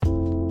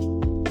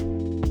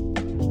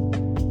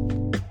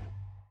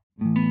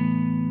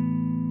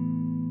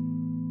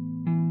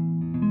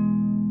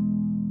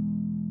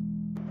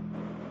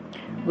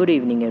Good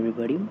evening,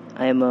 everybody.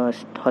 I am a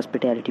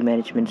hospitality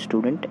management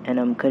student and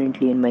I'm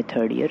currently in my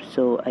third year.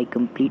 So, I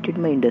completed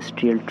my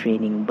industrial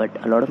training, but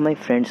a lot of my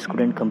friends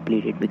couldn't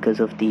complete it because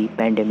of the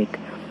pandemic.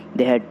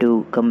 They had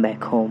to come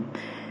back home.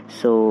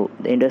 So,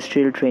 the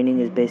industrial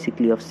training is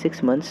basically of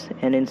 6 months,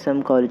 and in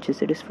some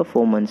colleges, it is for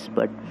 4 months.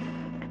 But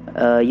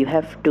you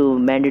have to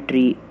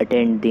mandatory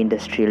attend the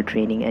industrial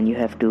training and you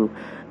have to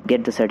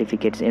get the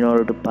certificates in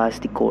order to pass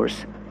the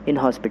course in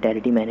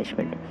hospitality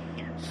management.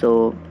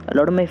 So a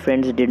lot of my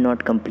friends did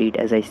not complete,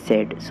 as I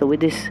said. So with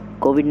this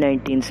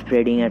COVID-19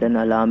 spreading at an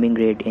alarming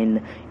rate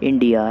in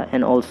India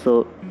and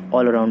also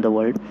all around the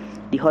world,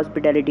 the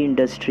hospitality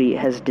industry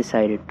has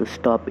decided to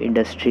stop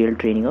industrial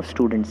training of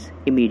students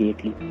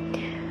immediately.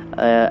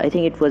 I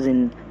think it was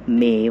in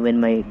May when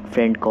my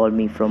friend called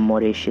me from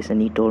Mauritius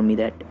and he told me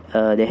that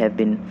they have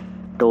been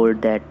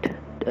told that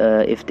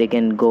if they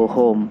can go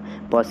home,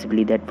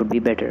 possibly that would be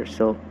better.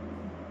 So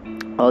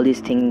all these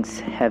things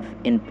have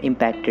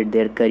impacted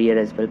their career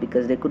as well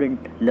because they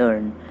couldn't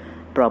learn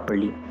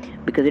properly,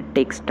 because it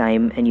takes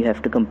time and you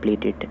have to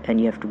complete it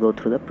and you have to go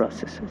through the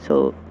process.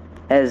 So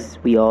as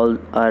we all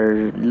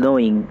are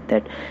knowing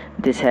that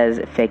this has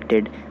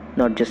affected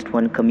not just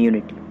one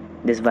community,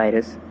 this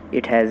virus,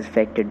 it has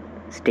affected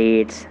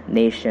states,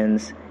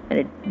 nations, and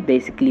it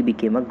basically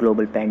became a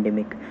global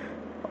pandemic.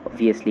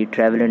 Obviously,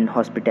 travel and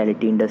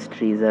hospitality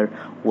industries are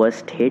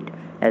worst hit,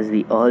 as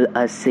we all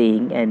are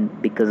saying, and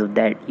because of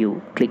that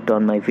you clicked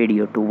on my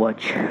video to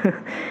watch.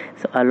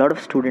 So a lot of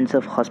students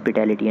of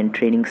hospitality and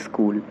training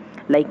school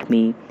like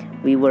me,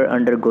 we were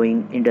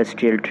undergoing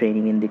industrial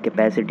training in the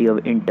capacity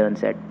of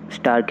interns at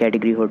star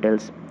category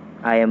hotels.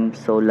 I am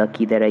so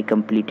lucky that I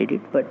completed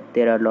it, but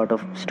there are a lot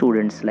of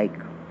students, like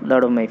a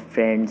lot of my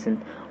friends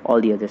and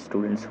all the other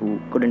students, who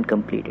couldn't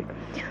complete it.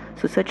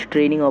 So such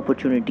training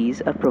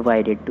opportunities are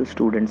provided to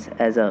students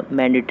as a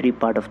mandatory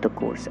part of the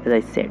course. As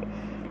I said,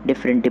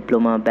 different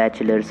diploma,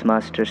 bachelor's,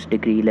 master's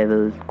degree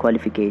level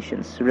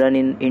qualifications run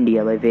in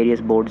India by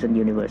various boards and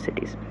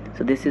universities.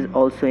 So this is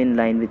also in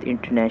line with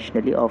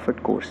internationally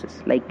offered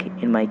courses, like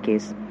in my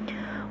case.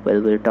 Well,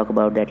 we'll talk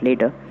about that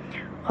later.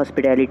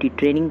 Hospitality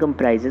training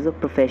comprises of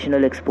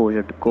professional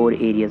exposure to core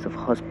areas of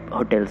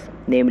hotels,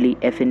 namely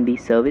F&B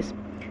service,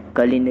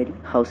 culinary,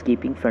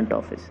 housekeeping, front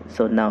office.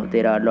 So now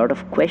there are a lot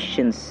of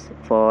questions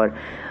for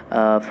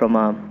from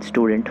a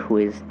student who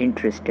is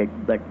interested,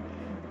 but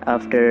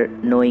after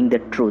knowing the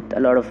truth, a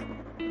lot of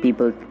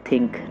people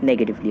think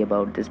negatively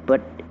about this.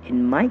 But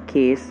in my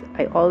case,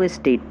 I always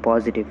stayed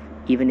positive.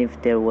 Even if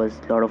there was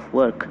a lot of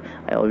work,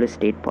 I always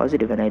stayed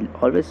positive and I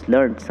always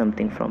learned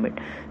something from it.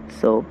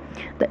 So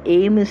the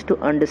aim is to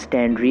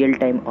understand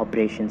real-time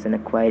operations and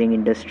acquiring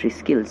industry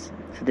skills.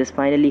 So this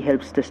finally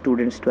helps the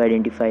students to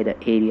identify the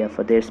area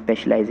for their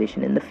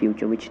specialization in the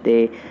future, which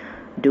they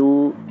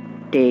do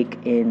take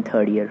in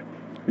third year.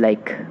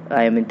 Like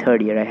I am in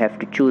third year, I have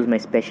to choose my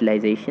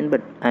specialization,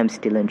 but I'm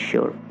still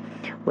unsure.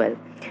 Well,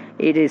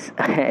 it is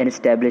an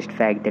established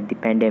fact that the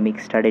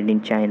pandemic started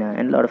in China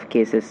and a lot of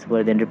cases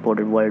were then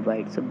reported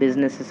worldwide. So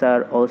businesses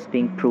are also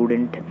being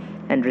prudent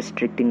and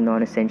restricting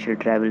non-essential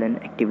travel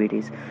and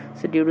activities.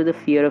 So due to the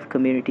fear of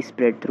community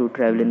spread through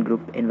travel in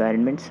group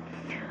environments,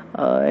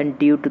 and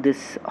due to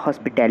this,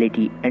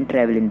 hospitality and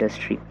travel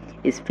industry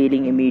is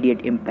feeling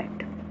immediate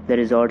impact. The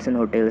resorts and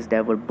hotels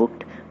that were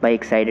booked by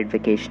excited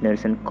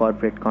vacationers and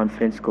corporate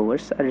conference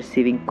goers are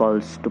receiving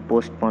calls to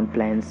postpone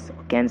plans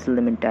or cancel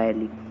them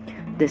entirely.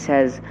 This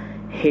has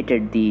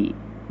hit the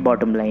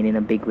bottom line in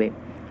a big way.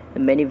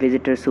 Many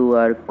visitors who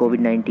are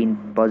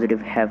COVID-19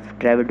 positive have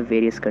traveled to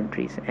various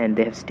countries and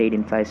they have stayed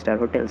in 5-star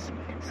hotels.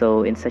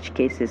 So in such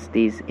cases,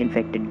 these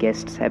infected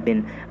guests have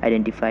been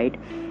identified,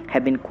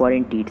 have been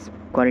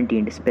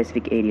quarantined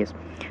specific areas.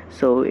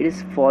 So it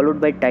is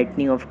followed by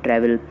tightening of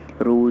travel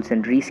rules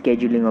and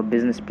rescheduling of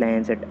business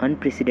plans at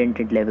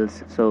unprecedented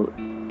levels. So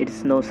it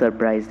is no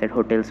surprise that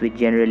hotels which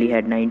generally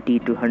had 90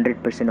 to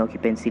 100%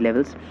 occupancy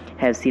levels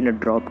have seen a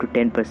drop to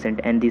 10%,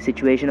 and the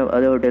situation of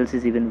other hotels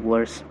is even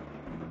worse.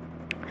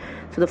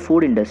 So the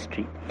food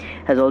industry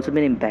has also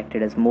been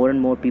impacted as more and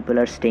more people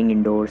are staying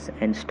indoors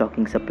and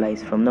stocking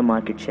supplies from the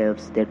market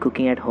shelves. They're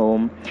cooking at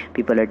home.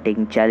 People are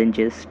taking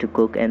challenges to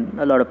cook, and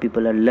a lot of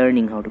people are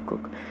learning how to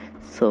cook.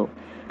 So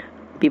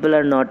people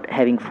are not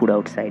having food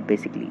outside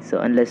basically. So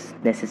unless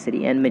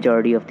necessary, and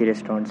majority of the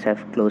restaurants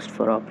have closed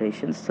for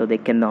operations, so they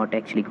cannot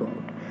actually go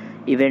out.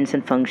 Events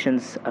and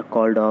functions are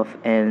called off,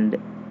 and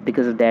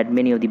because of that,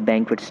 many of the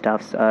banquet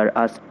staffs are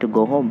asked to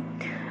go home,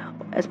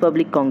 as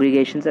public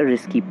congregations are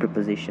risky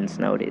propositions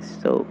nowadays.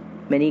 So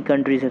many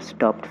countries have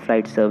stopped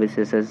flight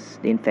services as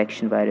the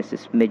infection virus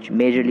is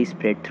majorly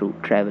spread through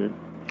travel.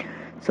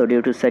 So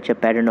due to such a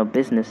pattern of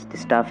business, the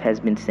staff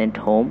has been sent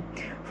home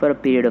for a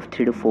period of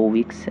 3 to 4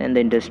 weeks, and the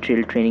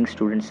industrial training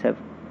students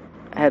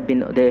have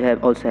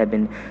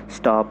been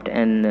stopped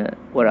and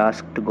were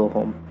asked to go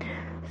home.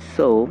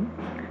 So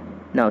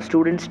now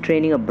students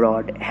training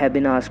abroad have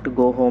been asked to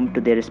go home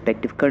to their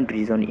respective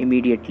countries on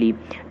immediately,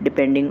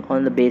 depending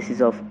on the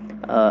basis of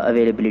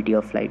availability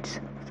of flights.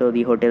 So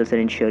the hotels are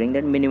ensuring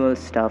that minimal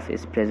staff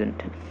is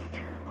present.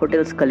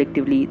 hotels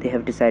collectively, they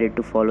have decided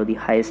to follow the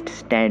highest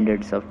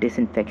standards of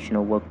disinfection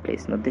of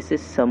workplace. Now this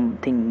is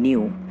something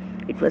new.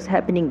 It was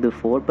happening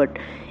before, but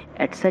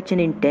at such an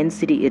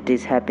intensity it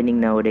is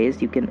happening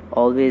nowadays. You can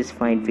always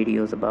find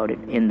videos about it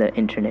in the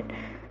internet.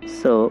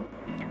 So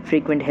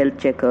frequent health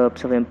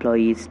checkups of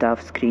employees,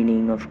 staff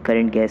screening of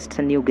current guests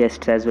and new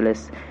guests, as well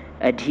as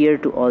adhere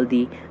to all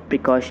the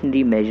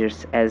precautionary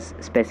measures as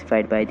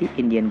specified by the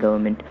Indian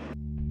government.